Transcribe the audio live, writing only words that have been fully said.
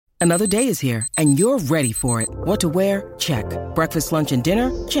Another day is here, and you're ready for it. What to wear? Check. Breakfast, lunch, and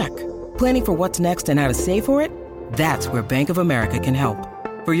dinner? Check. Planning for what's next and how to save for it? That's where Bank of America can help.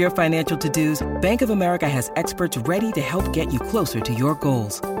 For your financial to-dos, Bank of America has experts ready to help get you closer to your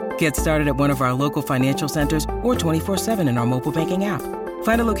goals. Get started at one of our local financial centers or 24/7 in our mobile banking app.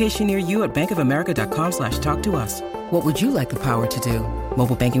 Find a location near you at bankofamerica.com/talktous. What would you like the power to do?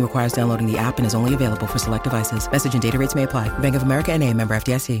 Mobile banking requires downloading the app and is only available for select devices. Message and data rates may apply. Bank of America N.A., member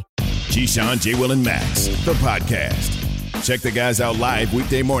FDIC. Keyshawn, J. Will, and Max, the podcast. Check the guys out live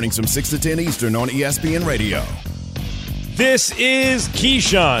weekday mornings from 6 to 10 Eastern on ESPN Radio. This is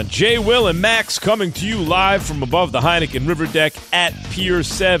Keyshawn, J. Will, and Max coming to you live from above the Heineken River Deck at Pier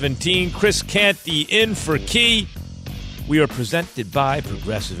 17. Chris Canty in for Key. We are presented by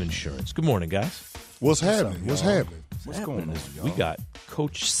Progressive Insurance. Good morning, guys. What's happening? What's going on? We got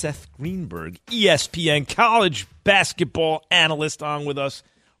Coach Seth Greenberg, ESPN college basketball analyst, on with us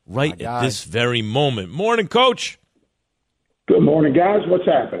right at this very moment. Morning, Coach. Good morning, guys. What's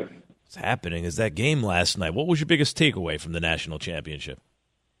happening? What's happening is that game last night. What was your biggest takeaway from the national championship?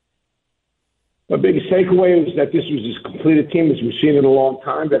 My biggest takeaway is that this was as complete a team as we've seen in a long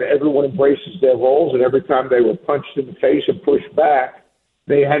time, that everyone embraces their roles, and every time they were punched in the face and pushed back,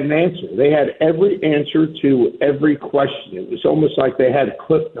 they had an answer. They had every answer to every question. It was almost like they had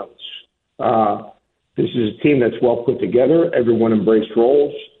cliff notes. This is a team that's well put together. Everyone embraced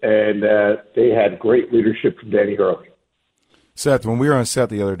roles, and they had great leadership from Danny Hurley. Seth, when we were on set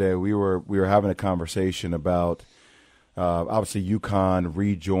the other day, we were having a conversation about obviously UConn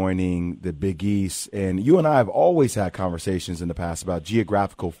rejoining the Big East, and you and I have always had conversations in the past about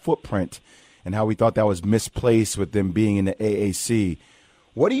geographical footprint and how we thought that was misplaced with them being in the AAC.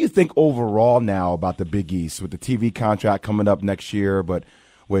 What do you think overall now about the Big East with the TV contract coming up next year, but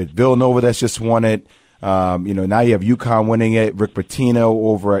with Villanova that's just won it? Now you have UConn winning it, Rick Pitino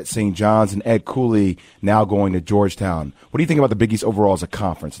over at St. John's, and Ed Cooley now going to Georgetown. What do you think about the Big East overall as a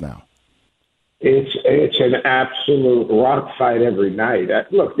conference now? It's an absolute rock fight every night.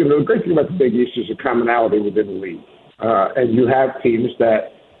 Look, the great thing about the Big East is a commonality within the league. And you have teams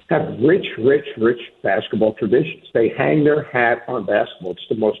that have rich basketball traditions. They hang their hat on basketball. It's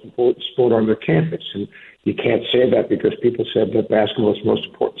the most important sport on their campus. And you can't say that because people said that basketball is the most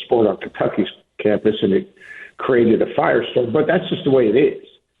important sport on Kentucky's campus, and it created a firestorm. But that's just the way it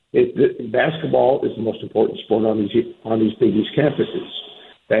is. Basketball is the most important sport on these Big East campuses.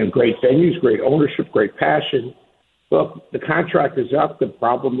 They have great venues, great ownership, great passion. Look, the contract is up. The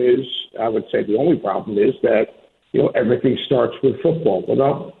problem is, I would say the only problem is that, everything starts with football. Well,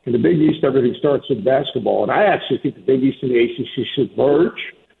 no, in the Big East, everything starts with basketball. And I actually think the Big East and the ACC should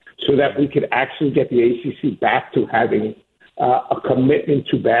merge so that we could actually get the ACC back to having a commitment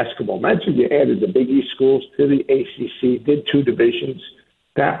to basketball. Imagine you added the Big East schools to the ACC, did two divisions.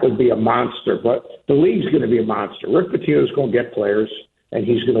 That would be a monster. But the league's going to be a monster. Rick Pitino's going to get players, and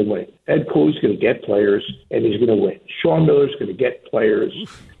he's going to win. Ed Cooley's going to get players, and he's going to win. Sean Miller's going to get players,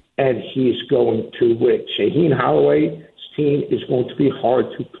 and he's going to win. Shaheen Holloway's team is going to be hard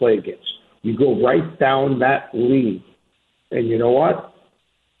to play against. You go right down that league, and you know what?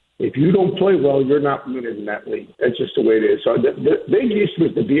 If you don't play well, you're not winning in that league. That's just the way it is. So the Big East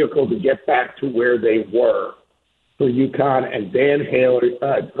was the vehicle to get back to where they were for UConn, and Dan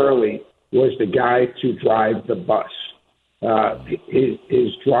Hurley was the guy to drive the bus.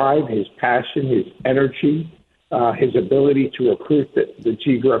 His drive, his passion, his energy, his ability to recruit the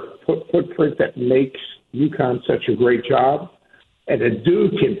geographic footprint that makes UConn such a great job. And the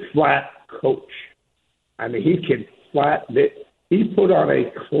dude can flat coach. I mean, he can flat it. He put on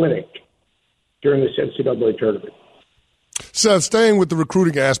a clinic during this NCAA tournament. Seth, staying with the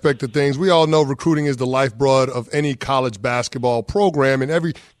recruiting aspect of things, we all know recruiting is the lifeblood of any college basketball program, and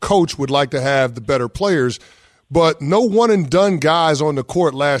every coach would like to have the better players. But no one-and-done guys on the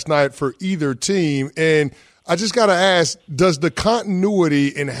court last night for either team. And I just got to ask, does the continuity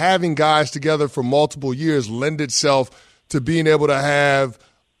in having guys together for multiple years lend itself to being able to have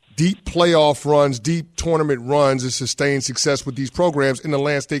deep playoff runs, deep tournament runs, and sustain success with these programs in the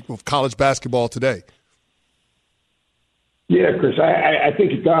landscape of college basketball today? Yeah, Chris, I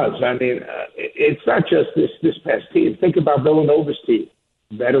think it does. I mean, it's not just this past team. Think about Villanova's team,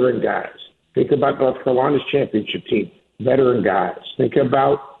 veteran guys. Think about North Carolina's championship team, veteran guys. Think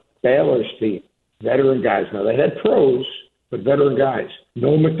about Baylor's team, veteran guys. Now, they had pros, but veteran guys.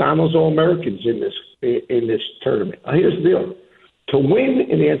 No McDonald's All-Americans in this tournament. Now, here's the deal. To win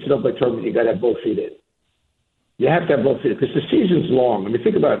in the NCAA tournament, you got to have both feet in. You have to have both feet in because the season's long. I mean,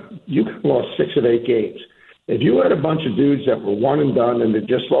 think about it. You lost 6 of 8 games. If you had a bunch of dudes that were one and done and they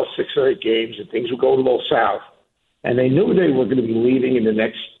just lost 6 or 8 games and things were going a little south, and they knew they were going to be leaving in the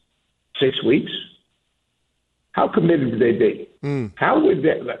next 6 weeks? How committed would they be? How would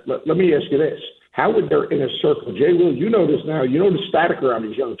they, let me ask you this. How would their inner circle, Jay Will, you know this now, you know the static around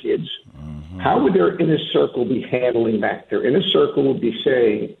these young kids. How would their inner circle be handling that? Their inner circle would be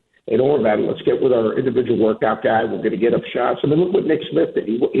saying, hey, don't worry about it. Let's get with our individual workout guy. We're going to get up shots. I mean, look what Nick Smith did.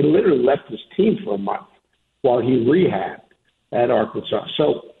 He literally left his team for a month while he rehabbed at Arkansas.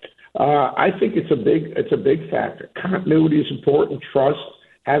 So I think it's a big factor. Continuity is important. Trust,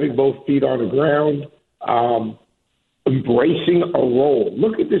 having both feet on the ground, embracing a role.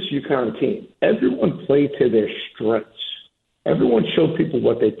 Look at this UConn team. Everyone played to their strengths. Everyone showed people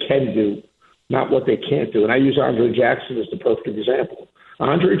what they can do, not what they can't do. And I use Andre Jackson as the perfect example.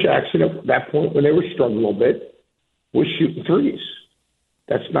 Andre Jackson, at that point when they were struggling a little bit, was shooting threes.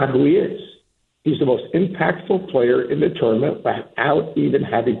 That's not who he is. He's the most impactful player in the tournament without even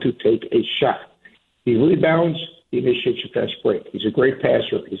having to take a shot. He rebounds, he initiates your fast break. He's a great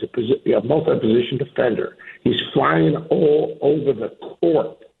passer. He's a multi-position defender. He's flying all over the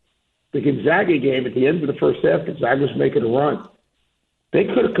court. The Gonzaga game, at the end of the first half, Gonzaga was making a run. They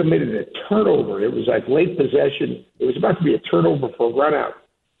could have committed a turnover. It was like late possession. It was about to be a turnover for a run out.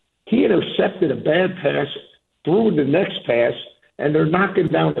 He intercepted a bad pass, threw the next pass, and they're knocking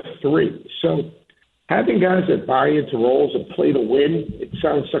down a three. So having guys that buy into roles and play to win, it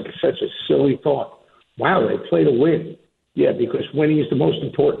sounds like such a silly thought. Wow, they play to win. Yeah, because winning is the most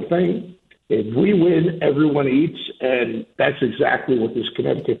important thing. If we win, everyone eats, and that's exactly what this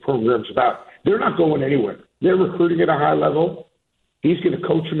Connecticut program's about. They're not going anywhere. They're recruiting at a high level. He's going to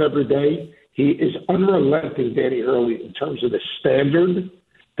coach them every day. He is unrelenting, Danny Hurley, in terms of the standard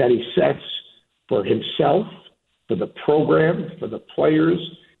that he sets for himself, for the program, for the players,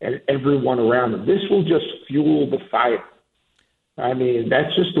 and everyone around him. This will just fuel the fire. I mean,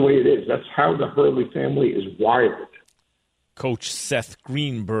 that's just the way it is. That's how the Hurley family is wired. Coach Seth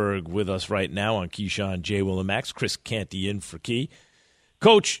Greenberg with us right now on Keyshawn, J. Will and Max. Chris Canty in for Key.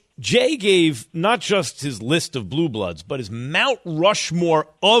 Coach, Jay gave not just his list of Blue Bloods, but his Mount Rushmore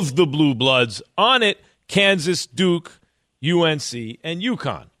of the Blue Bloods. On it, Kansas, Duke, UNC, and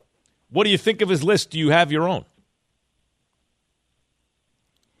UConn. What do you think of his list? Do you have your own?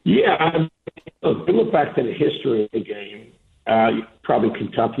 Yeah, if you look back to the history of the game, probably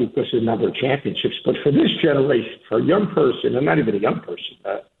Kentucky because of the number of championships. But for this generation, for a young person, and not even a young person,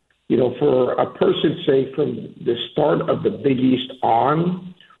 for a person, say, from the start of the Big East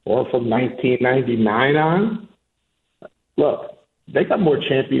on, or from 1999 on, look, they got more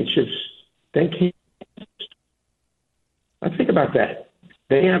championships than Kansas. Now think about that.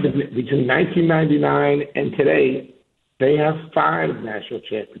 They have, between 1999 and today, they have 5 national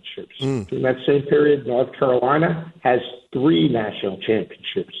championships. In that same period, North Carolina has 3 national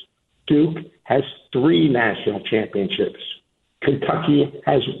championships. Duke has 3 national championships. Kentucky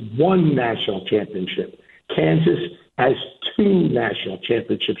has 1 national championship. Kansas has 2 national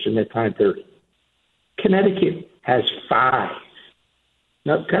championships in that time period. Connecticut has 5.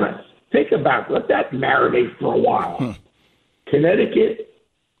 Now, kind of think about it. Let that marinate for a while. Connecticut,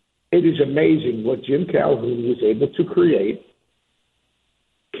 it is amazing what Jim Calhoun was able to create.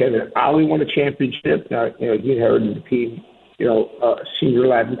 Kevin Ollie won a championship. He inherited the team, senior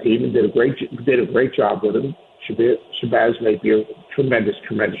Latin team, and did a great job with him. Shabazz made a tremendous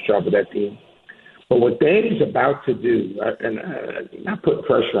job with that team. But what Danny's about to do, and not put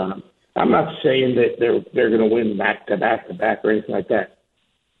pressure on him, I'm not saying that they're going to win back to back or anything like that.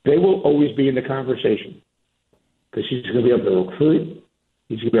 They will always be in the conversation because he's going to be able to recruit.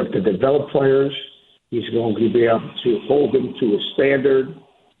 He's going to be able to develop players. He's going to be able to hold them to a standard.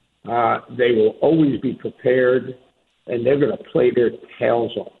 They will always be prepared, and they're going to play their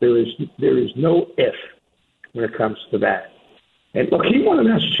tails off. There is no if when it comes to that. And look, he won a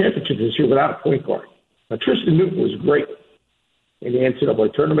national championship this year without a point guard. Now, Tristan Newton was great in the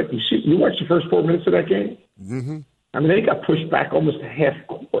NCAA tournament. You watched the first 4 minutes of that game? Mm-hmm. I mean, they got pushed back almost a half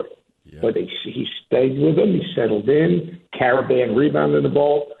court. Yeah. But he stayed with them. He settled in. Caravan rebounded the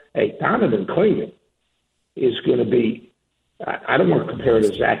ball. Hey, Donovan Clayton is going to be I don't want to compare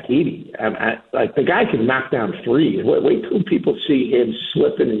it to Zach Edey. Like, the guy can knock down threes. Wait till people see him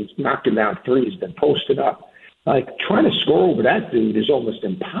slipping and knocking down threes, then posting up. Like, trying to score over that dude is almost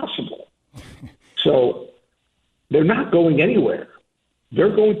impossible. So they're not going anywhere.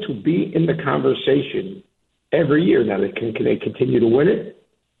 They're going to be in the conversation every year. Now, can they continue to win it?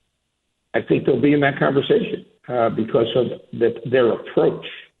 I think they'll be in that conversation because of their approach.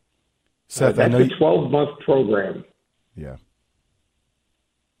 Seth, that's a 12-month program. Yeah.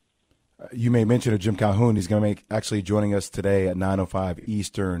 You made mention of Jim Calhoun. He's going to actually joining us today at 9:05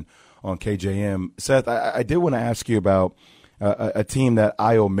 Eastern on KJM. Seth, I did want to ask you about a team that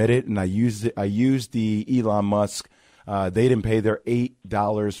I omitted, and I used the Elon Musk. They didn't pay their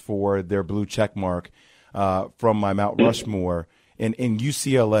 $8 for their blue check mark from my Mount Rushmore in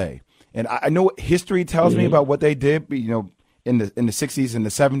UCLA. And I know what history tells me about what they did, in the 60s and the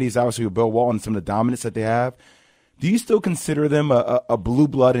 70s, obviously with Bill Walton and some of the dominance that they have. Do you still consider them a blue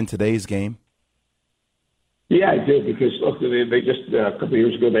blood in today's game? Yeah, I do, because look, they just a couple of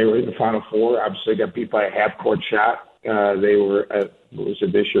years ago they were in the Final Four. Obviously, got beat by a half-court shot. They were what was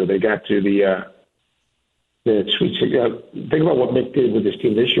it this year? They got to the Sweet 16. Think about what Mick did with this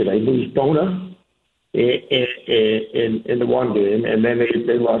team this year. They lose Bona in the one game, and then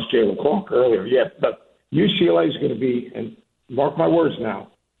they lost Jalen Clark earlier. Yeah, but UCLA is going to be, and mark my words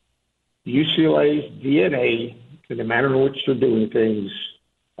now, UCLA's DNA and the manner in which they're doing things.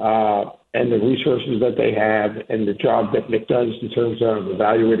 And the resources that they have and the job that Nick does in terms of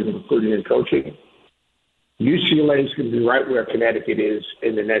evaluating, recruiting, and coaching, UCLA is going to be right where Connecticut is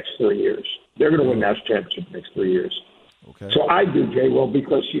in the next 3 years. They're going to win national championship in the next 3 years. Okay. So I do, Jay, well,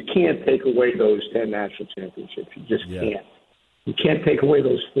 because you can't take away those 10 national championships. You just can't. You can't take away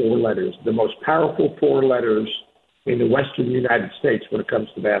those 4 letters, the most powerful 4 letters in the Western United States when it comes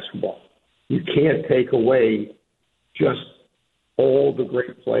to basketball. You can't take away just all the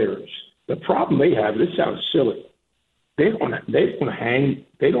great players. The problem they have, this sounds silly. They only hang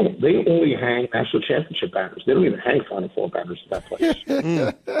national championship banners. They don't even hang Final Four banners at that place.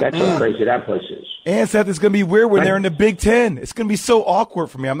 That's how crazy that place is. And Seth, it's going to be weird when they're in the Big Ten. It's going to be so awkward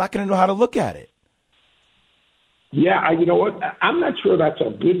for me. I'm not going to know how to look at it. Yeah, you know what? I'm not sure that's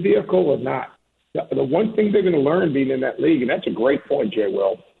a good vehicle or not. The one thing they're going to learn being in that league, and that's a great point, Jay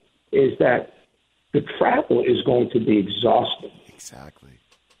Will, is that the travel is going to be exhausting. Exactly.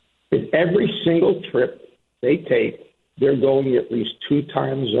 In every single trip they take, they're going at least 2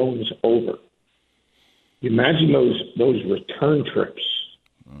 time zones over. Imagine those return trips.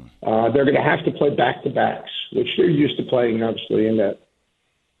 They're going to have to play back-to-backs, which they're used to playing, obviously, in the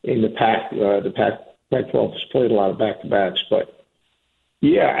Pac-12 has played a lot of back-to-backs. But,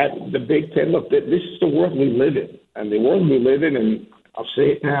 yeah, at the Big Ten, look, this is the world we live in. And the world we live in, and I'll say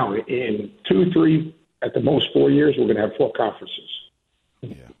it now, in 2, 3, at the most 4 years, we're going to have 4 conferences.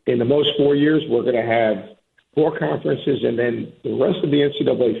 Yeah. In the most 4 years, we're going to have 4 conferences, and then the rest of the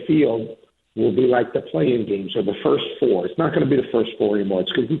NCAA field will be like the play-in games, or the first 4. It's not going to be the first 4 anymore.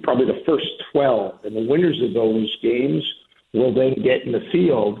 It's going to be probably the first 12, and the winners of those games will then get in the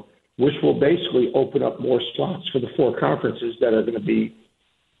field, which will basically open up more slots for the 4 conferences that are going to be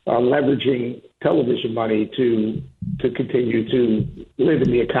leveraging television money to continue to live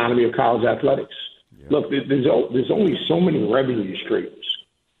in the economy of college athletics. Yeah. Look, there's only so many revenue streams.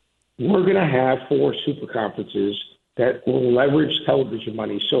 We're going to have 4 super conferences that will leverage television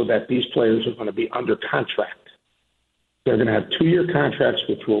money so that these players are going to be under contract. They're going to have 2-year contracts,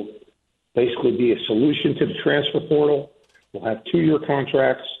 which will basically be a solution to the transfer portal. We'll have 2-year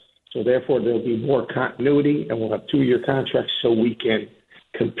contracts, so therefore there'll be more continuity, and we'll have 2-year contracts so we can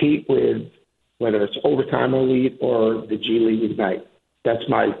compete with whether it's Overtime Elite or the G League Ignite. That's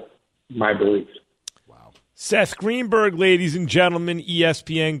my belief. Seth Greenberg, ladies and gentlemen,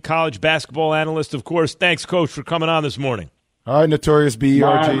 ESPN college basketball analyst, of course. Thanks, Coach, for coming on this morning. All right, Notorious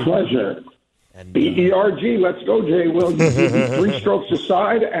B.E.R.G. My pleasure. And B.E.R.G., let's go, Jay. Will you give me 3 strokes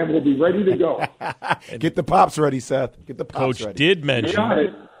aside, and we'll be ready to go. Get the pops ready, Seth. Get the pops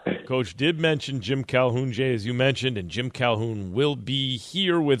ready. Coach did mention Jim Calhoun, Jay, as you mentioned, and Jim Calhoun will be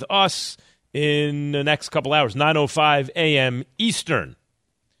here with us in the next couple hours, 9:05 a.m. Eastern.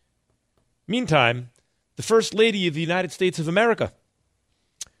 Meantime, the First Lady of the United States of America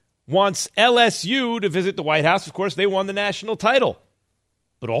wants LSU to visit the White House. Of course, they won the national title,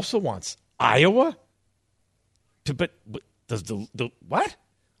 but also wants Iowa but does the what?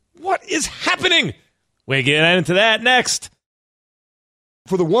 What is happening? We'll get into that next.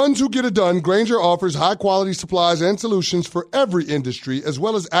 For the ones who get it done, Grainger offers high-quality supplies and solutions for every industry, as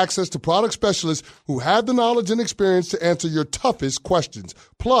well as access to product specialists who have the knowledge and experience to answer your toughest questions.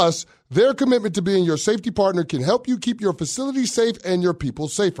 Plus, their commitment to being your safety partner can help you keep your facility safe and your people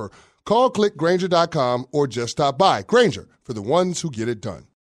safer. Call clickgrainger.com or just stop by. Grainger, for the ones who get it done.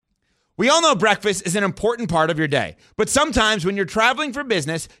 We all know breakfast is an important part of your day, but sometimes when you're traveling for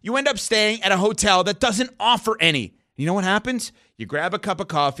business, you end up staying at a hotel that doesn't offer any. You know what happens? You grab a cup of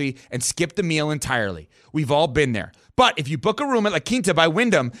coffee and skip the meal entirely. We've all been there. But if you book a room at La Quinta by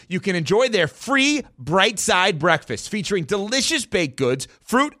Wyndham, you can enjoy their free Bright Side breakfast featuring delicious baked goods,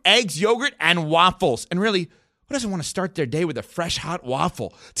 fruit, eggs, yogurt, and waffles. And really, who doesn't want to start their day with a fresh, hot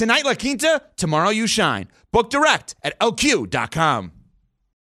waffle? Tonight, La Quinta, tomorrow you shine. Book direct at LQ.com.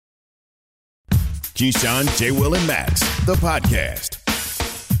 Keyshawn, J. Will, and Max, the podcast.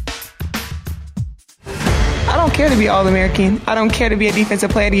 I don't care to be All-American. I don't care to be a Defensive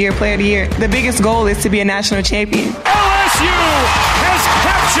Player of the Year. The biggest goal is to be a national champion. LSU has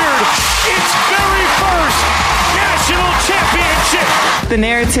captured its very first national championship. The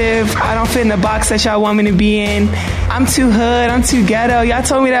narrative, I don't fit in the box that y'all want me to be in. I'm too hood, I'm too ghetto. Y'all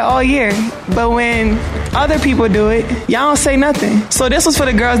told me that all year. But when other people do it, y'all don't say nothing. So this was for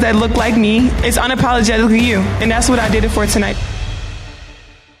the girls that look like me. It's unapologetically you. And that's what I did it for tonight.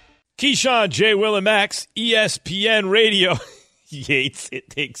 Keyshawn, J. Will, and Max, ESPN Radio. Yates,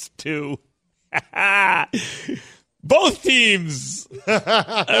 it takes two. Both teams.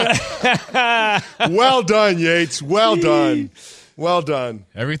 Well done, Yates. Well done. Well done.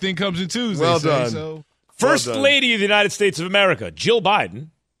 Everything comes in twos. Well they say, done. so. First Well done. Lady of the United States of America, Jill Biden,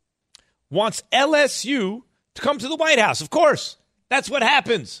 wants LSU to come to the White House. Of course, that's what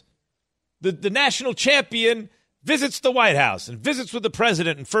happens. The national champion visits the White House and visits with the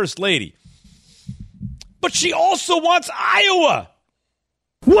president and First Lady. But she also wants Iowa.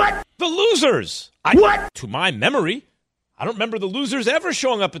 What? The losers. What? To my memory, I don't remember the losers ever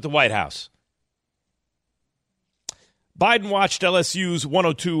showing up at the White House. Biden watched LSU's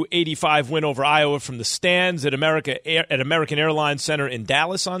 102-85 win over Iowa from the stands at American Airlines Center in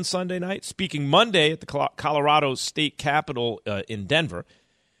Dallas on Sunday night. Speaking Monday at the Colorado State Capitol in Denver,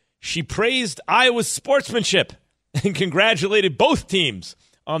 she praised Iowa's sportsmanship and congratulated both teams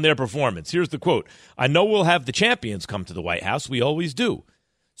on their performance. Here's the quote. "I know we'll have the champions come to the White House. We always do.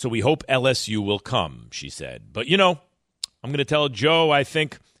 So we hope LSU will come," she said. "But, you know, I'm going to tell Joe I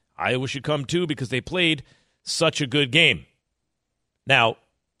think Iowa should come too because they played such a good game." Now,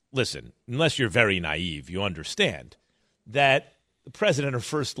 listen, unless you're very naive, you understand that the president or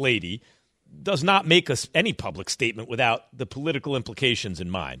first lady does not make any public statement without the political implications in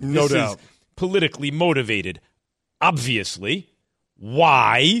mind. No doubt. Is politically motivated. Obviously.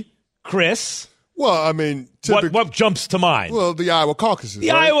 Why, Chris? Well, I mean, What jumps to mind? Well, the Iowa caucuses. The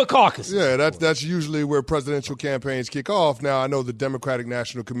right? Iowa caucuses. Yeah, that's usually where presidential campaigns kick off. Now, I know the Democratic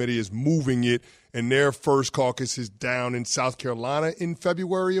National Committee is moving it, and their first caucus is down in South Carolina in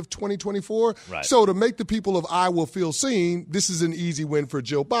February of 2024. Right. So to make the people of Iowa feel seen, this is an easy win for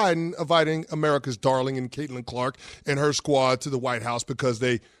Jill Biden, inviting America's darling and Caitlin Clark and her squad to the White House because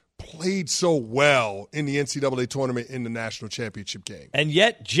they played so well in the NCAA tournament in the national championship game. And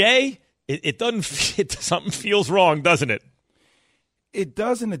yet, Jay, it doesn't. Something feels wrong, doesn't it? It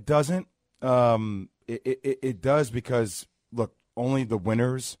does and it doesn't. It does because, look, only the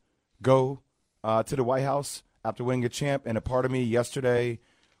winners go to the White House after winning a champ. And a part of me yesterday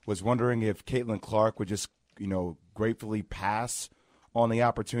was wondering if Caitlin Clark would just, gratefully pass on the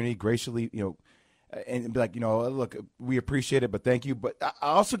opportunity, graciously, and be like, look, we appreciate it, but thank you. But I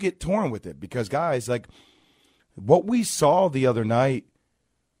also get torn with it because, guys, like what we saw the other night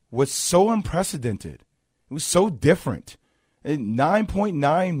was so unprecedented. It was so different.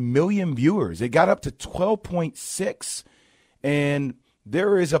 9.9 million viewers. It got up to 12.6. And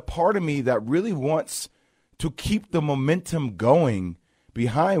there is a part of me that really wants to keep the momentum going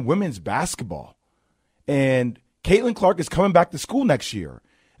behind women's basketball. And Caitlin Clark is coming back to school next year.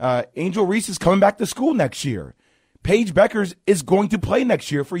 Angel Reese is coming back to school next year. Paige Beckers is going to play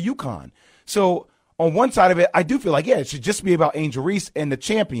next year for UConn. So on one side of it, I do feel like, it should just be about Angel Reese and the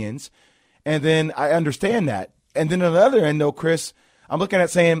champions. And then I understand that. And then on the other end, though, Chris, I'm looking at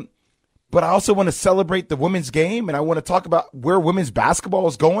saying, but I also want to celebrate the women's game, and I want to talk about where women's basketball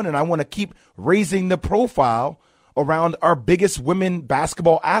is going, and I want to keep raising the profile around our biggest women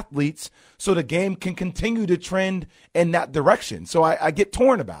basketball athletes so the game can continue to trend in that direction. So I get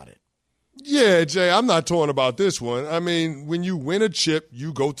torn about it. Yeah, Jay, I'm not torn about this one. I mean, when you win a chip,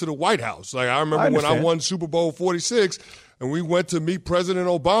 you go to the White House. Like, I remember when I won Super Bowl 46 and we went to meet President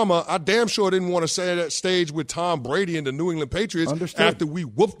Obama, I damn sure didn't want to stay at that stage with Tom Brady and the New England Patriots after we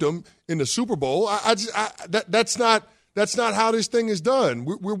whooped them in the Super Bowl. That's not how this thing is done.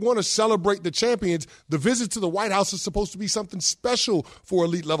 We want to celebrate the champions. The visit to the White House is supposed to be something special for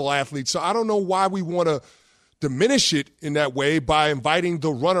elite-level athletes. So I don't know why we want to diminish it in that way by inviting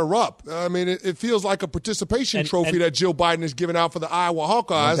the runner-up. I mean, it feels like a participation trophy that Jill Biden is giving out for the Iowa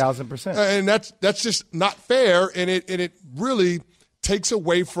Hawkeyes. 1,000%. And that's just not fair, and it really takes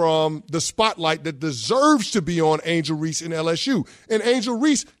away from the spotlight that deserves to be on Angel Reese in LSU. And Angel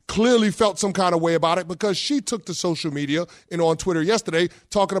Reese clearly felt some kind of way about it because she took to social media and on Twitter yesterday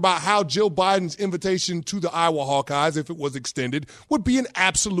talking about how Jill Biden's invitation to the Iowa Hawkeyes, if it was extended, would be an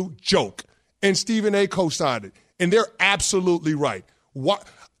absolute joke. And Stephen A. co-signed it. And they're absolutely right.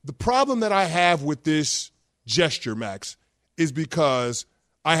 The problem that I have with this gesture, Max, is because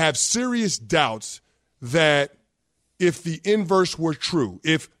I have serious doubts that if the inverse were true,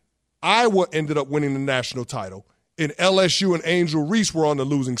 if Iowa ended up winning the national title and LSU and Angel Reese were on the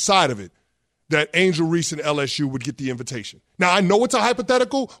losing side of it, that Angel Reese and LSU would get the invitation. Now, I know it's a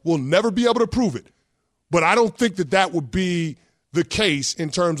hypothetical. We'll never be able to prove it. But I don't think that would be the case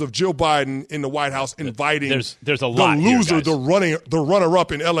in terms of Jill Biden in the White House inviting there's a the lot loser, here, the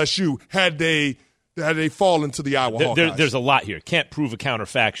runner-up in LSU had they fall into the Iowa Hawkeyes. There's a lot here. Can't prove a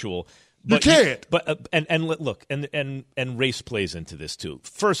counterfactual. But you can't. But and look, and race plays into this too.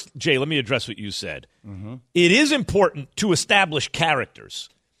 First, Jay, let me address what you said. Mm-hmm. It is important to establish characters.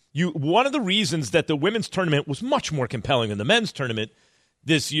 One of the reasons that the women's tournament was much more compelling than the men's tournament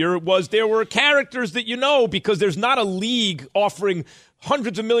this year was there were characters that because there's not a league offering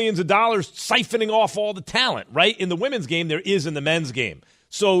hundreds of millions of dollars siphoning off all the talent, right? In the women's game, there is in the men's game.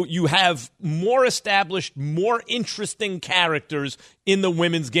 So you have more established, more interesting characters in the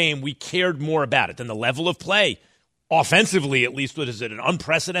women's game. We cared more about it than the level of play. Offensively, at least, was at an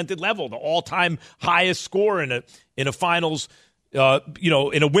unprecedented level, the all-time highest score in a finals, in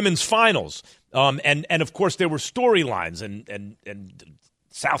a women's finals. And of course, there were storylines, and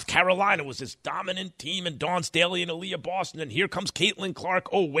South Carolina was this dominant team, and Dawn Staley and Aaliyah Boston, and here comes Caitlin Clark.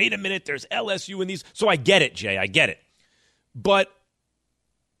 Oh, wait a minute, there's LSU in these. So I get it, Jay, I get it. But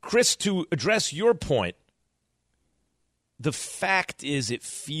Chris, to address your point, the fact is it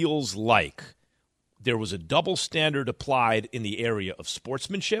feels like there was a double standard applied in the area of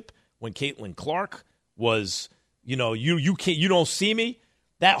sportsmanship when Caitlin Clark was, you don't see me.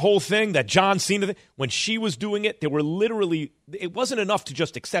 That whole thing, that John Cena thing, when she was doing it, there were literally, it wasn't enough to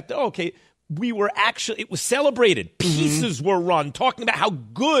just accept, it was celebrated. Pieces were run, talking about how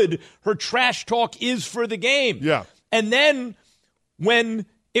good her trash talk is for the game. Yeah. And then when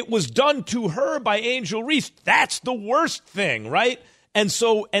it was done to her by Angel Reese, that's the worst thing, right? And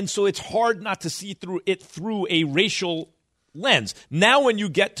so it's hard not to see through a racial lens. Now when you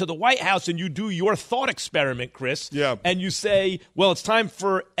get to the White House and you do your thought experiment, Chris, and you say, well, it's time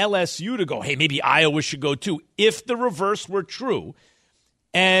for LSU to go, hey, maybe Iowa should go too. If the reverse were true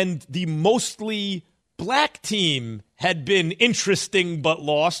and the mostly black team had been interesting but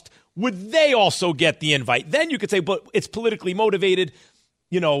lost, would they also get the invite? Then you could say, but it's politically motivated.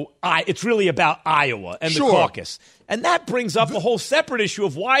 It's really about Iowa and the caucus. And that brings up a whole separate issue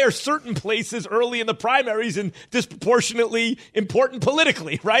of why are certain places early in the primaries and disproportionately important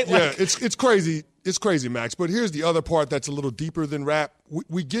politically, right? Yeah, it's crazy. It's crazy, Max. But here's the other part that's a little deeper than rap.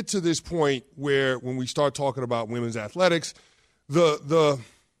 We get to this point where when we start talking about women's athletics, and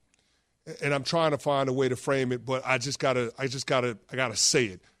I'm trying to find a way to frame it, but I gotta say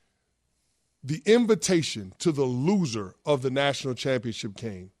it. The invitation to the loser of the national championship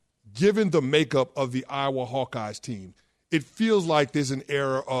game, given the makeup of the Iowa Hawkeyes team, it feels like there's an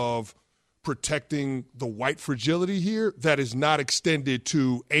era of protecting the white fragility here that is not extended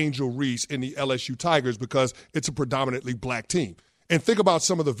to Angel Reese and the LSU Tigers because it's a predominantly black team. And think about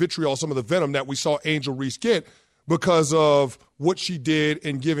some of the vitriol, some of the venom that we saw Angel Reese get because of what she did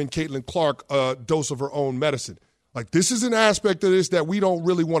in giving Caitlin Clark a dose of her own medicine. Like, this is an aspect of this that we don't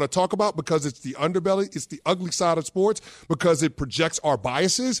really want to talk about because it's the underbelly, it's the ugly side of sports, because it projects our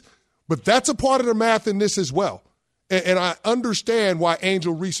biases. But that's a part of the math in this as well. And I understand why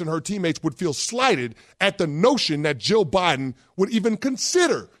Angel Reese and her teammates would feel slighted at the notion that Jill Biden would even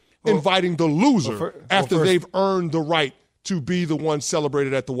consider inviting the loser after they've earned the right to be the one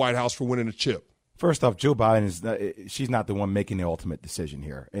celebrated at the White House for winning a chip. First off, Joe Biden she's not the one making the ultimate decision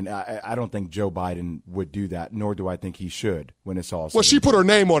here. And I don't think Joe Biden would do that, nor do I think he should when it's all said. Well, she put her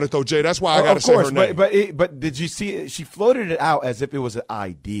name on it, though, Jay. That's why I got to say her name. But did you see it? She floated it out as if it was an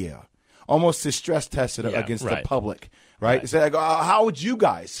idea, almost to stress test it against the public, right? It's like, how would you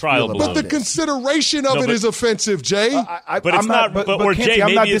guys feel about But the consideration of it is offensive, Jay. I'm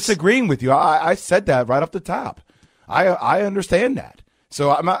not disagreeing with you. I said that right off the top. I understand that. So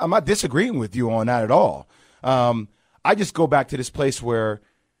I'm not disagreeing with you on that at all. I just go back to this place where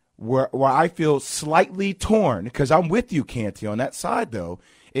I feel slightly torn, because I'm with you, Canty, on that side, though,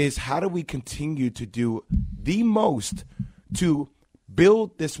 is how do we continue to do the most to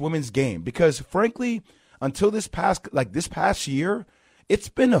build this women's game? Because, frankly, until this past year, it's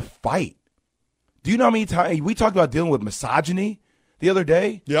been a fight. Do you know how many times we talked about dealing with misogyny the other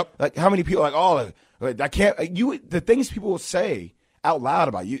day? Yep. Like, how many people I can't – the things people will say out loud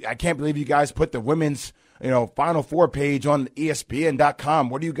about you. I can't believe you guys put the women's Final Four page on ESPN.com.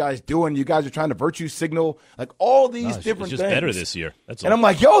 What are you guys doing? You guys are trying to virtue signal, like all these different things. It's just better this year. That's all. And I'm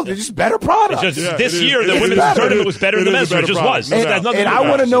like, they're just better products. This year, the women's tournament was better than the men's. It just was. And I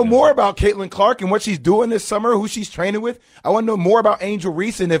want to know more about Caitlin Clark and what she's doing this summer, who she's training with. I want to know more about Angel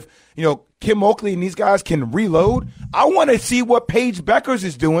Reese, and if Kim Oakley and these guys can reload. I want to see what Paige Beckers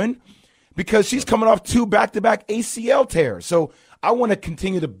is doing because she's coming off 2 back-to-back ACL tears. So I want to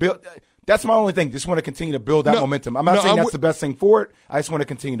continue to build. That's my only thing. Just want to continue to build that momentum. I'm not saying that's the best thing for it. I just want to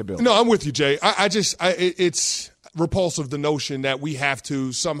continue to build. No, I'm with you, Jay. It's repulsive, the notion that we have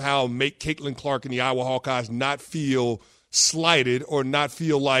to somehow make Caitlin Clark and the Iowa Hawkeyes not feel slighted or not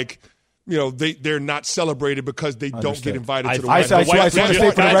feel like they're not celebrated because they don't get invited to the White House. I just want to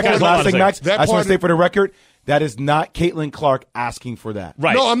say for the record, last thing, Max, I just want to say for the record, that is not Caitlin Clark asking for that.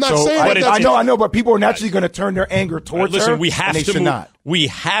 Right. No, I'm not saying that. I know, but people are naturally going to turn their anger towards her. We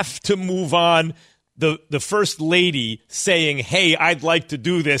have to move on. The first lady saying, "Hey, I'd like to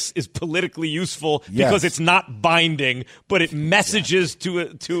do this," is politically useful because it's not binding, but it messages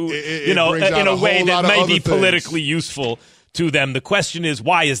in a way that may be politically useful to them. The question is,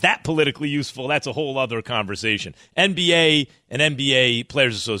 why is that politically useful? That's a whole other conversation. NBA and NBA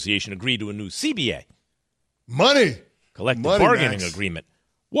Players Association agreed to a new CBA. Collective bargaining agreement.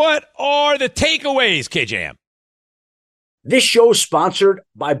 What are the takeaways, KJM? This show is sponsored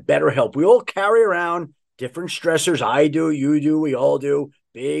by BetterHelp. We all carry around different stressors. I do, you do, we all do,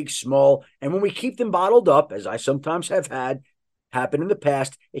 big, small. And when we keep them bottled up, as I sometimes have had happen in the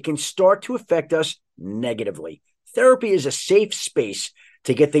past, it can start to affect us negatively. Therapy is a safe space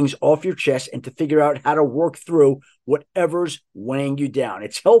to get things off your chest and to figure out how to work through whatever's weighing you down.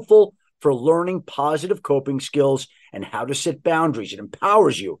 It's helpful for learning positive coping skills and how to set boundaries. It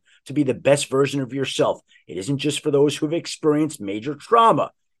empowers you to be the best version of yourself. It isn't just for those who have experienced major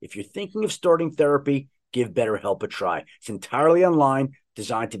trauma. If you're thinking of starting therapy, give BetterHelp a try. It's entirely online,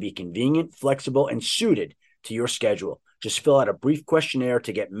 designed to be convenient, flexible, and suited to your schedule. Just fill out a brief questionnaire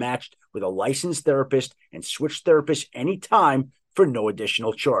to get matched with a licensed therapist and switch therapists anytime for no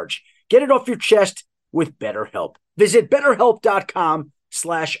additional charge. Get it off your chest with BetterHelp. Visit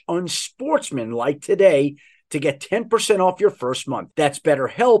BetterHelp.com/unsportsmanlike today to get 10% off your first month. That's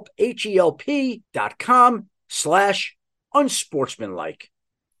BetterHelp, HELP.com/unsportsmanlike.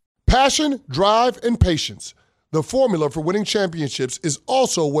 Passion, drive, and patience. The formula for winning championships is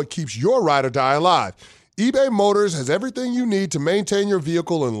also what keeps your ride or die alive. eBay Motors has everything you need to maintain your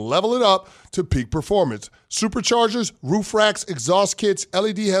vehicle and level it up to peak performance. Superchargers, roof racks, exhaust kits,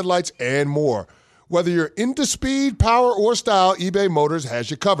 LED headlights, and more. Whether you're into speed, power, or style, eBay Motors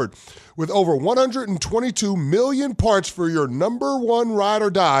has you covered. With over 122 million parts for your number one ride or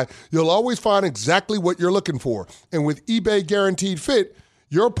die, you'll always find exactly what you're looking for. And with eBay Guaranteed Fit,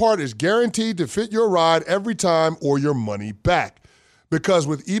 your part is guaranteed to fit your ride every time or your money back. Because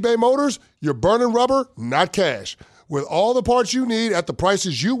with eBay Motors, you're burning rubber, not cash. With all the parts you need at the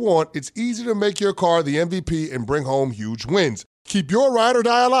prices you want, it's easy to make your car the MVP and bring home huge wins. Keep your ride or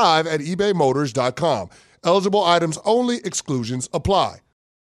die alive at ebaymotors.com. Eligible items only. Exclusions apply.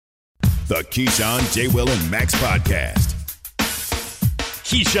 The Keyshawn, J. Will, and Max podcast.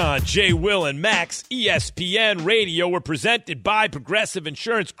 Keyshawn, J. Will, and Max, ESPN Radio. We're presented by Progressive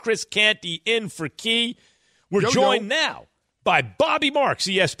Insurance. Chris Canty in for Key. We're joined now by Bobby Marks,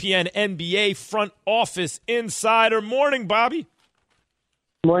 ESPN NBA front office insider. Morning, Bobby.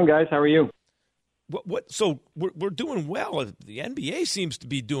 Morning, guys. How are you? So we're doing well. The NBA seems to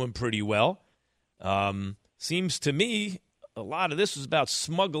be doing pretty well. Seems to me a lot of this is about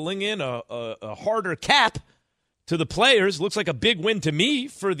smuggling in a harder cap to the players. Looks like a big win to me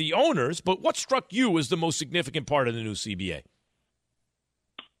for the owners. But what struck you as the most significant part of the new CBA?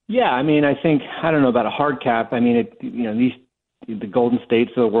 Yeah, I mean, I don't know about a hard cap. I mean, the Golden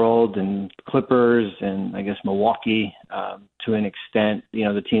States of the world and Clippers and I guess Milwaukee to an extent,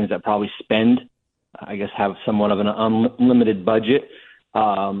 the teams that probably spend, I guess, have somewhat of an unlimited budget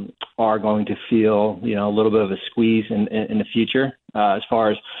are going to feel, a little bit of a squeeze in the future as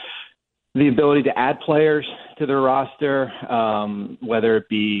far as the ability to add players to their roster, whether it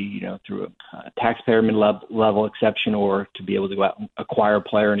be, through a taxpayer mid-level exception or to be able to go out and acquire a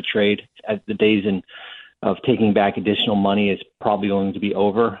player in a trade. As the days of taking back additional money is probably going to be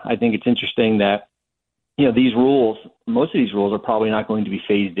over. I think it's interesting that, most of these rules are probably not going to be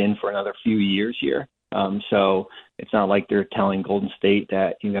phased in for another few years here. So it's not like they're telling Golden State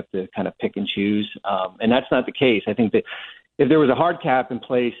that you have to kind of pick and choose. And that's not the case. I think that if there was a hard cap in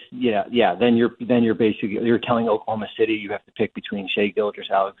place, then you're basically telling Oklahoma City you have to pick between Shai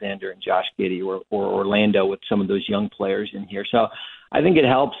Gilgeous-Alexander and Josh Giddey or Orlando with some of those young players in here. So I think it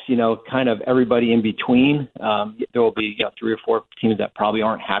helps, kind of everybody in between. There will be 3 or 4 teams that probably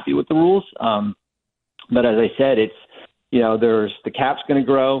aren't happy with the rules. But as I said, it's, there's the cap's going to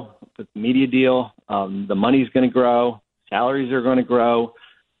grow, the media deal, the money's going to grow, salaries are going to grow.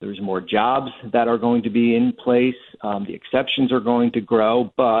 There's more jobs that are going to be in place. The exceptions are going to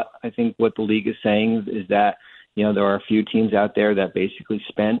grow. But I think what the league is saying is that, there are a few teams out there that basically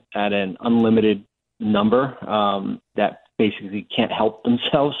spent at an unlimited number that basically can't help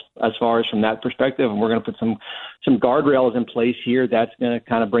themselves as far as from that perspective. And we're going to put some guardrails in place here that's going to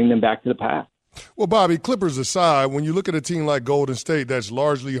kind of bring them back to the path. Well, Bobby, Clippers aside, when you look at a team like Golden State that's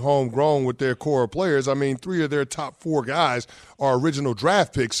largely homegrown with their core players, 3 of their top 4 guys are original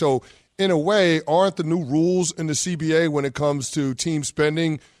draft picks. So, in a way, aren't the new rules in the CBA when it comes to team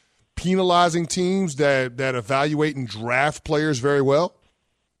spending penalizing teams that evaluate and draft players very well?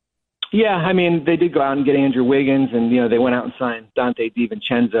 Yeah, they did go out and get Andrew Wiggins, and, they went out and signed Dante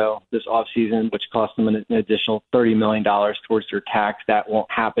DiVincenzo this offseason, which cost them an additional $30 million towards their tax. That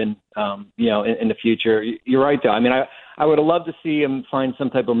won't happen, in the future. You're right, though. I would have loved to see him find some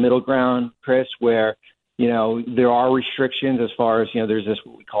type of middle ground, Chris, where, there are restrictions as far as, there's this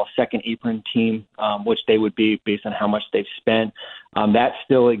what we call second apron team, which they would be based on how much they've spent. That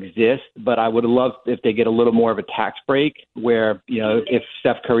still exists, but I would have loved if they get a little more of a tax break where, if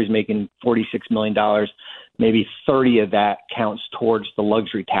Steph Curry's making $46 million, maybe 30 of that counts towards the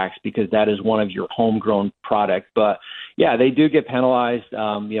luxury tax because that is one of your homegrown products. But, yeah, they do get penalized,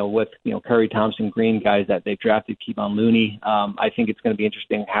 with, Curry, Thompson, Green, guys that they've drafted, Kevon Looney. I think it's going to be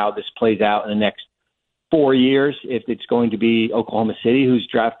interesting how this plays out in the next 4 years, if it's going to be Oklahoma City, who's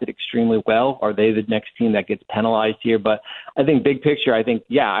drafted extremely well. Are they the next team that gets penalized here? But I think big picture,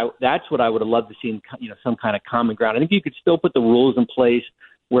 that's what I would have loved to see, some kind of common ground. I think you could still put the rules in place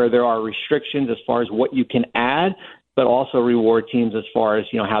where there are restrictions as far as what you can add, but also reward teams as far as,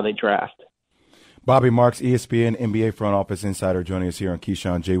 how they draft. Bobby Marks, ESPN NBA front office insider, joining us here on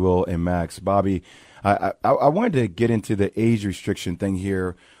Keyshawn, J. Will, and Max. Bobby, I wanted to get into the age restriction thing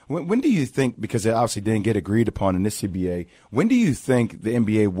here. When do you think, because it obviously didn't get agreed upon in this CBA, when do you think the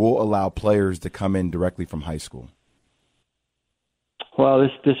NBA will allow players to come in directly from high school? Well,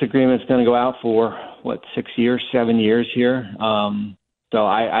 this agreement's going to go out for, 7 years here. So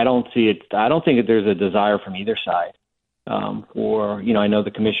I don't see it. I don't think that there's a desire from either side. I know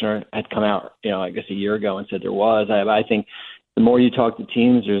the commissioner had come out, I guess a year ago and said there was. I think the more you talk to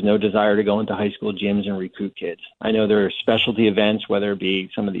teams, there's no desire to go into high school gyms and recruit kids. I know there are specialty events, whether it be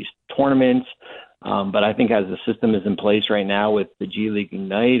some of these tournaments, but I think as the system is in place right now with the G League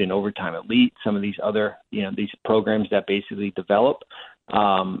Ignite and Overtime Elite, some of these other, these programs that basically develop,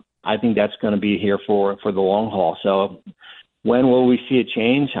 I think that's going to be here for the long haul. So when will we see a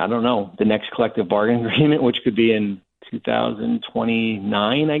change? I don't know. The next collective bargaining agreement, which could be in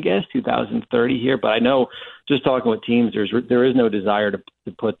 2029, I guess, 2030 here. But I know, just talking with teams, there is no desire to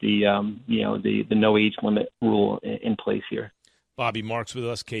put the no age limit rule in place here. Bobby Marks with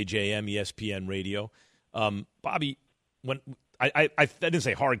us, KJM, ESPN Radio. Bobby, when I didn't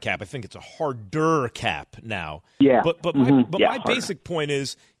say hard cap, I think it's a harder cap now. Yeah. But my basic point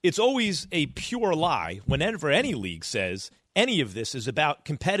is, it's always a pure lie whenever any league says any of this is about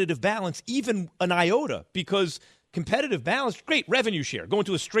competitive balance, even an iota, because competitive balance, great revenue share, going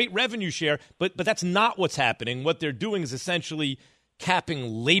to a straight revenue share, but that's not what's happening. What they're doing is essentially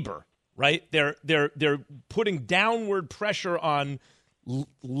capping labor, right? They're putting downward pressure on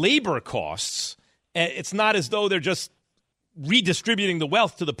labor costs. It's not as though they're just redistributing the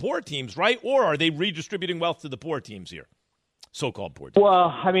wealth to the poor teams, right? Or are they redistributing wealth to the poor teams here? So-called poor teams. Well,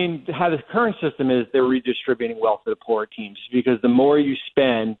 how the current system is, they're redistributing wealth to the poor teams because the more you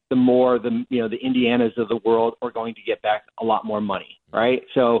spend, the more the Indianas of the world are going to get back a lot more money, right?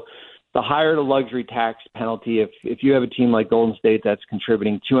 So the higher the luxury tax penalty, if you have a team like Golden State that's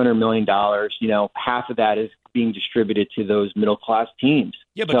contributing $200 million, half of that is being distributed to those middle-class teams.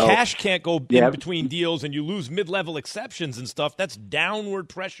 Yeah, but cash can't go in between deals and you lose mid-level exceptions and stuff. That's downward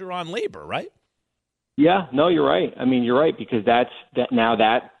pressure on labor, right? Yeah, no, you're right. You're right, because that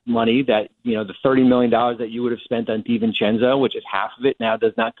money that, the $30 million that you would have spent on DiVincenzo, which is half of it, now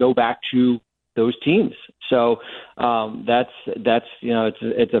does not go back to those teams. So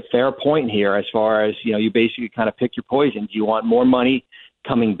it's a fair point here as far as, you basically kind of pick your poison. Do you want more money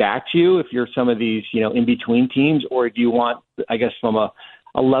coming back to you if you're some of these, in-between teams, or do you want, I guess, from a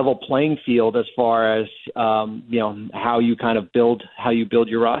level playing field as far as, how you build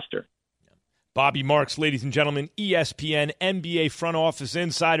your roster? Bobby Marks, ladies and gentlemen, ESPN NBA front office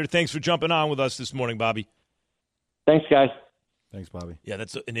insider. Thanks for jumping on with us this morning, Bobby. Thanks, guys. Thanks, Bobby. Yeah,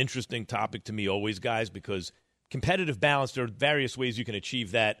 that's an interesting topic to me always, guys, because competitive balance, there are various ways you can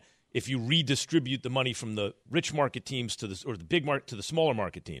achieve that if you redistribute the money from the rich market teams to the big market to the smaller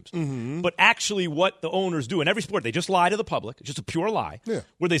market teams. Mm-hmm. But actually what the owners do in every sport, they just lie to the public. It's just a pure lie. Yeah.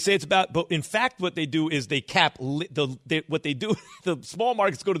 Where they say it's about, but in fact what they do is they cap what they do. The small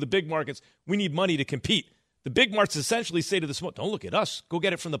markets go to the big markets. We need money to compete. The big markets essentially say to the small, don't look at us. Go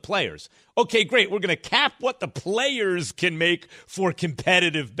get it from the players. Okay, great. We're going to cap what the players can make for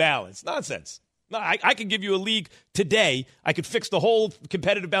competitive balance. Nonsense. No, I could give you a league today. I could fix the whole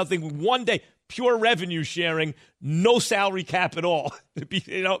competitive balance thing one day. Pure revenue sharing, no salary cap at all.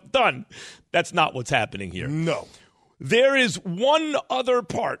 Done. That's not what's happening here. No. There is one other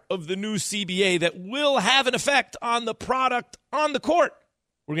part of the new CBA that will have an effect on the product on the court.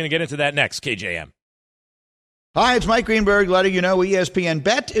 We're going to get into that next, KJM. Hi, it's Mike Greenberg letting you know ESPN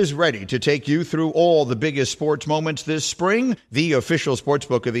Bet is ready to take you through all the biggest sports moments this spring. The official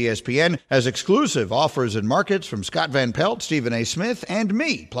sportsbook of ESPN has exclusive offers and markets from Scott Van Pelt, Stephen A. Smith, and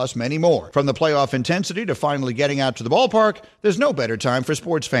me, plus many more. From the playoff intensity to finally getting out to the ballpark, there's no better time for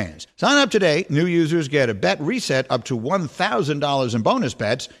sports fans. Sign up today. New users get a bet reset up to $1,000 in bonus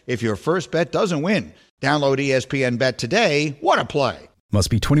bets if your first bet doesn't win. Download ESPN Bet today. What a play. Must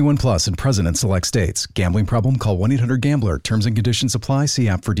be 21 plus and present in select states. Gambling problem? Call 1-800-GAMBLER. Terms and conditions apply. See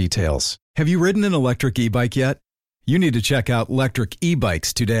app for details. Have you ridden an electric e-bike yet? You need to check out Electric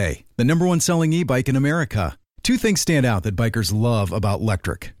E-Bikes today, the #1 selling e-bike in America. Two things stand out that bikers love about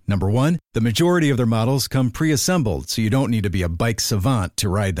Electric. Number one, the majority of their models come pre-assembled, so you don't need to be a bike savant to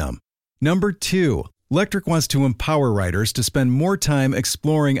ride them. Number two, Electric wants to empower riders to spend more time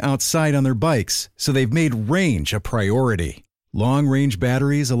exploring outside on their bikes, so they've made range a priority. Long-range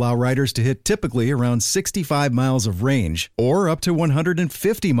batteries allow riders to hit typically around 65 miles of range or up to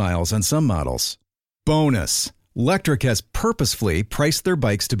 150 miles on some models. Bonus, Electric has purposefully priced their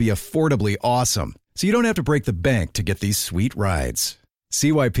bikes to be affordably awesome, so you don't have to break the bank to get these sweet rides.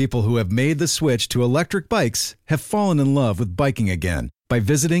 See why people who have made the switch to electric bikes have fallen in love with biking again by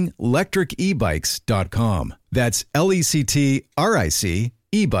visiting lectricebikes.com. That's LECTRIC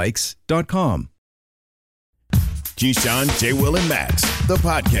ebikes.com. Keyshawn, J. Will, and Max, the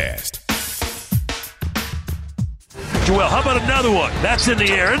podcast. Joel, how about another one? That's in the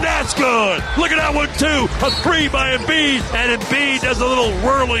air, and that's good. Look at that one, too. A three by Embiid, and Embiid does a little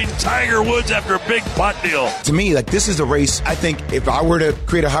whirling Tiger Woods after a big putt deal. To me, this is a race. I think if I were to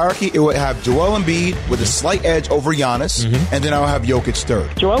create a hierarchy, it would have Joel Embiid with a slight edge over Giannis, and then I'll have Jokic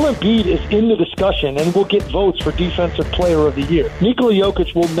third. Joel Embiid is in the discussion and will get votes for Defensive Player of the Year. Nikola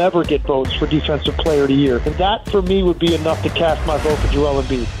Jokic will never get votes for Defensive Player of the Year, and that, for me, would be enough to cast my vote for Joel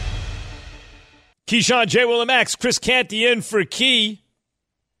Embiid. Keyshawn, J. Will, and Max, Chris Canty in for Key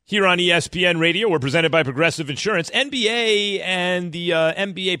here on ESPN Radio. We're presented by Progressive Insurance. NBA and the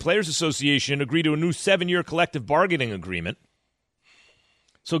NBA Players Association agreed to a new 7-year collective bargaining agreement.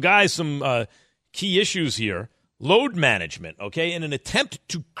 So, guys, some key issues here. Load management, okay? In an attempt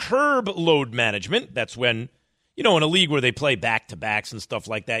to curb load management, that's when, in a league where they play back-to-backs and stuff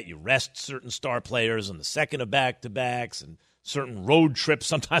like that, you rest certain star players on the second of back-to-backs and certain road trips.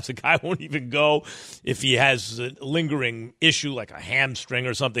 Sometimes a guy won't even go if he has a lingering issue like a hamstring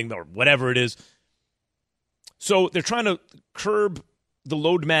or something or whatever it is. So they're trying to curb the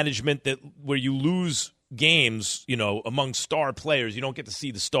load management where you lose games, among star players. You don't get to see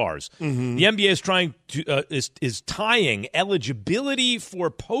the stars. Mm-hmm. The NBA is trying to is tying eligibility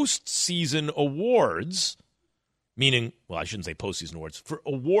for postseason awards, meaning, well, I shouldn't say postseason awards, for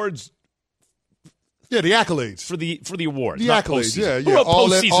awards. Yeah, the accolades. For the award. The not accolades, postseason. yeah. All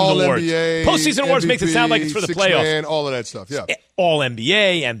postseason awards. NBA, Postseason awards MVP, makes it sound like it's for the playoffs. Man, all of that stuff, yeah. All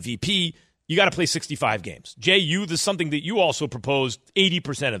NBA, MVP. You got to play 65 games. Jay, this is something that you also proposed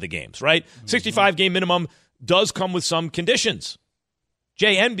 80% of the games, right? 65-game minimum does come with some conditions.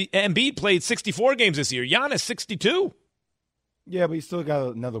 Jay, Embiid played 64 games this year. Giannis, 62. Yeah, but he still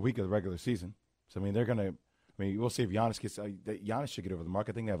got another week of the regular season. So, they're going to – we'll see if Giannis gets Giannis should get over the mark.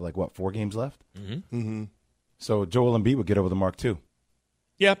 I think they have 4 games left. Mm-hmm. So Joel Embiid would get over the mark too.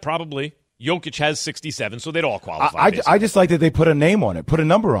 Yeah, probably. Jokic has 67, so they'd all qualify. I just like that they put a name on it, put a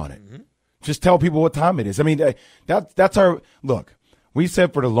number on it. Mm-hmm. Just tell people what time it is. That's our look. We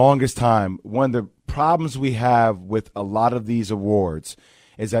said for the longest time one of the problems we have with a lot of these awards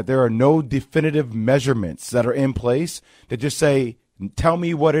is that there are no definitive measurements that are in place that just say, tell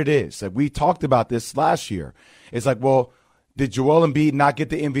me what it is. We talked about this last year. It's well, did Joel Embiid not get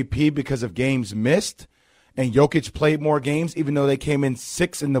the MVP because of games missed? and Jokic played more games, even though they came in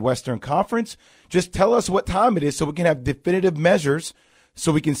 6th in the Western Conference. Just tell us what time it is so we can have definitive measures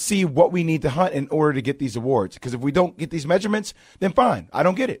so we can see what we need to hunt in order to get these awards. Because if we don't get these measurements, then fine. I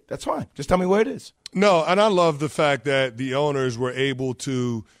don't get it. That's fine. Just tell me what it is. No, and I love the fact that the owners were able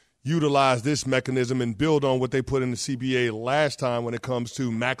to utilize this mechanism and build on what they put in the CBA last time when it comes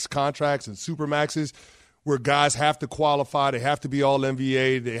to max contracts and super maxes, where guys have to qualify. They have to be all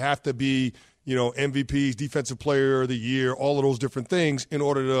NBA. They have to be, MVPs, Defensive Player of the Year, all of those different things in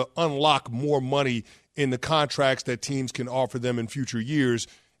order to unlock more money in the contracts that teams can offer them in future years.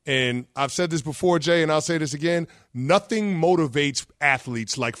 And I've said this before, Jay, and I'll say this again, nothing motivates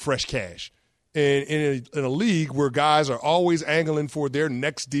athletes like fresh cash. And in a league where guys are always angling for their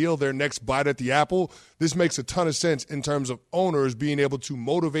next deal, their next bite at the apple, this makes a ton of sense in terms of owners being able to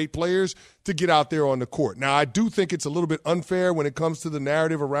motivate players to get out there on the court. Now, I do think it's a little bit unfair when it comes to the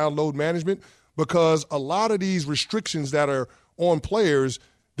narrative around load management, because a lot of these restrictions that are on players,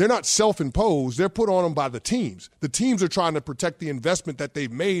 they're not self-imposed. They're put on them by the teams. The teams are trying to protect the investment that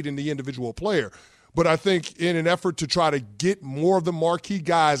they've made in the individual player. But I think in an effort to try to get more of the marquee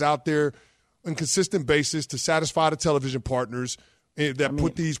guys out there on a consistent basis to satisfy the television partners that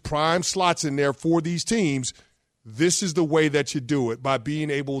put these prime slots in there for these teams, this is the way that you do it, by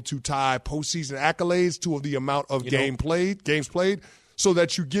being able to tie postseason accolades to the amount of games played, so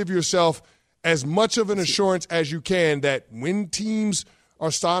that you give yourself as much of an assurance as you can that when teams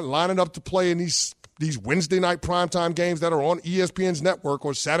are starting lining up to play in these Wednesday night primetime games that are on ESPN's network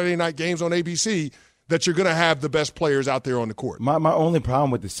or Saturday night games on ABC, that you're going to have the best players out there on the court. My only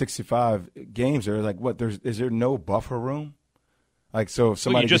problem with the 65 games are is there no buffer room? So if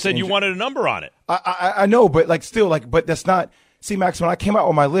somebody you just said you wanted a number on it. I know, but but that's not. See, Max, when I came out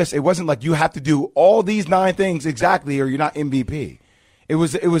with my list, it wasn't like you have to do all these 9 things exactly or you're not MVP. It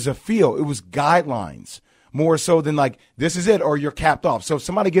was a feel. It was guidelines more so than this is it or you're capped off. So if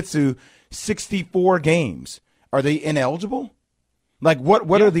somebody gets to 64 games, are they ineligible?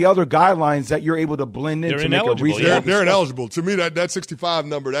 What are the other guidelines that you're able to blend in to make a reasonable? They're ineligible. To me, that 65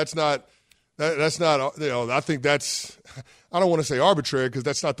 number, that's not. I think that's. I don't want to say arbitrary because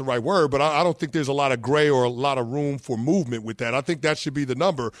that's not the right word, but I don't think there's a lot of gray or a lot of room for movement with that. I think that should be the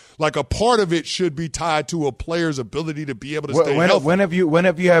number. A part of it should be tied to a player's ability to be able to stay healthy. When have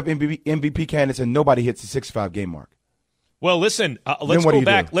you have MVP candidates and nobody hits the 65 game mark? Well, listen, let's go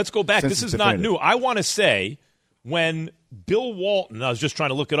back. Let's go back. This is not definitive. new. I want to say when Bill Walton, I was just trying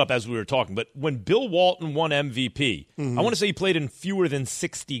to look it up as we were talking, but when Bill Walton won MVP, I want to say he played in fewer than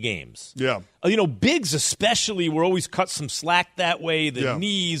 60 games. Yeah. Bigs especially were always cut some slack that way. The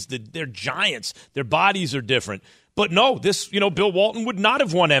knees, they're giants. Their bodies are different. But no, Bill Walton would not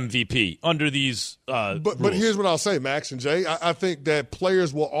have won MVP under these rules. But here's what I'll say, Max and Jay. I think that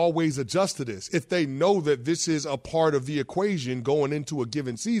players will always adjust to this. If they know that this is a part of the equation going into a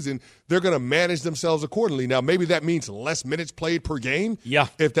given season, they're going to manage themselves accordingly. Now, maybe that means less minutes played per game. Yeah.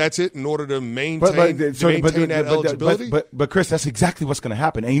 If that's it, in order to maintain that eligibility. But Chris, that's exactly what's going to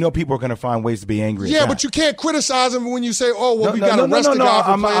happen. And people are going to find ways to be angry at that. Yeah, but you can't criticize them when you say, we got to rest the guy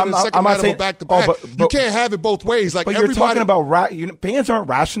for playing in the second night of a back-to-back. You can't have it both ways. But you're talking about fans aren't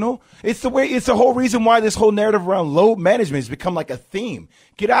rational. It's the whole reason why this whole narrative around load management has become like a theme.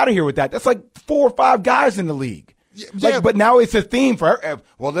 Get out of here with that. That's 4 or 5 guys in the league. But now it's a theme for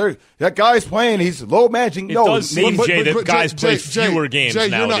that guy's playing. He's low managing. It does seem, Jay, that guys play fewer games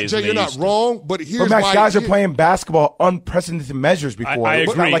nowadays. You're not wrong. But here's why guys are playing basketball unprecedented measures before. I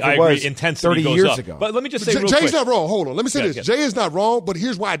agree. Like it was intensity 30 years goes up. ago. But let me just say, Jay's not wrong. Hold on. Let me say this. Jay is not wrong. But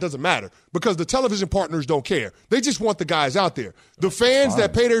here's why it doesn't matter. Because the television partners don't care. They just want the guys out there. The fans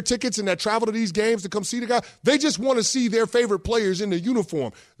that pay their tickets and that travel to these games to come see the guy, they just want to see their favorite players in the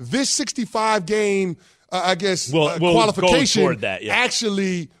uniform. This 65 game. Qualification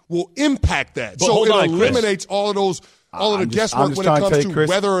actually will impact that. But so it eliminates all of those, the guesswork when it comes to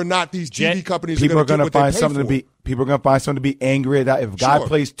whether or not these TV companies are going to find something to be. People are going to find something to be angry at that. If a guy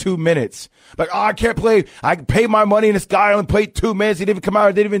plays 2 minutes, I can't play. I pay my money and this guy only played 2 minutes. He didn't even come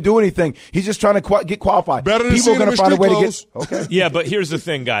out. Didn't even do anything. He's just trying to get qualified. Better than people are going to find a way to get. Okay. Yeah, but here's the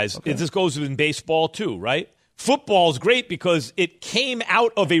thing, guys. This goes in baseball too, right? Football is great because it came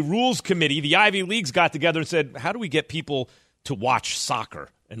out of a rules committee. The Ivy Leagues got together and said, how do we get people to watch soccer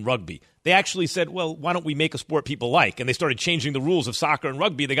and rugby? They actually said, well, why don't we make a sport people like? And they started changing the rules of soccer and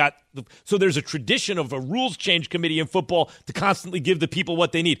rugby. So there's a tradition of a rules change committee in football to constantly give the people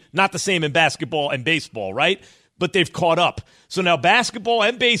what they need. Not the same in basketball and baseball, right? but they've caught up. So now basketball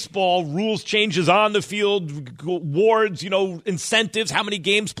and baseball, rules changes on the field, awards, incentives, how many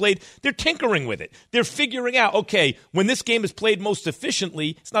games played. They're tinkering with it. They're figuring out, okay, when this game is played most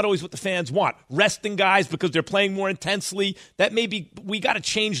efficiently, it's not always what the fans want. Resting guys because they're playing more intensely. That may be, we got to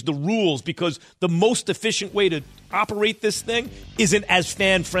change the rules because the most efficient way to operate this thing isn't as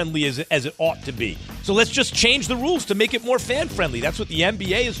fan-friendly as it ought to be. So let's just change the rules to make it more fan-friendly. That's what the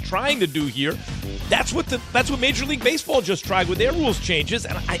NBA is trying to do here. That's what Major League Baseball just tried with their rules changes,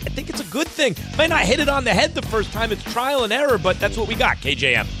 and I think it's a good thing. Might not hit it on the head the first time. It's trial and error, but that's what we got,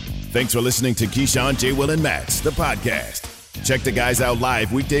 KJM. Thanks for listening to Keyshawn, J. Will, and Max, the podcast. Check the guys out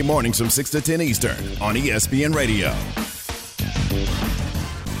live weekday mornings from 6 to 10 Eastern on ESPN Radio.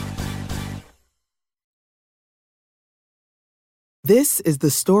 This is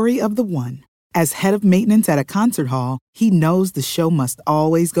the story of the one. As head of maintenance at a concert hall, he knows the show must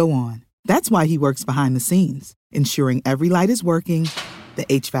always go on. That's why he works behind the scenes, ensuring every light is working, the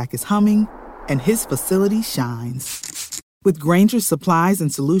HVAC is humming, and his facility shines. With Grainger's supplies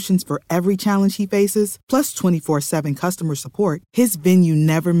and solutions for every challenge he faces, plus 24/7 customer support, his venue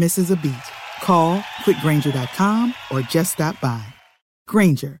never misses a beat. Call quickgrainger.com or just stop by.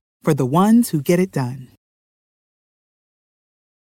 Grainger, for the ones who get it done.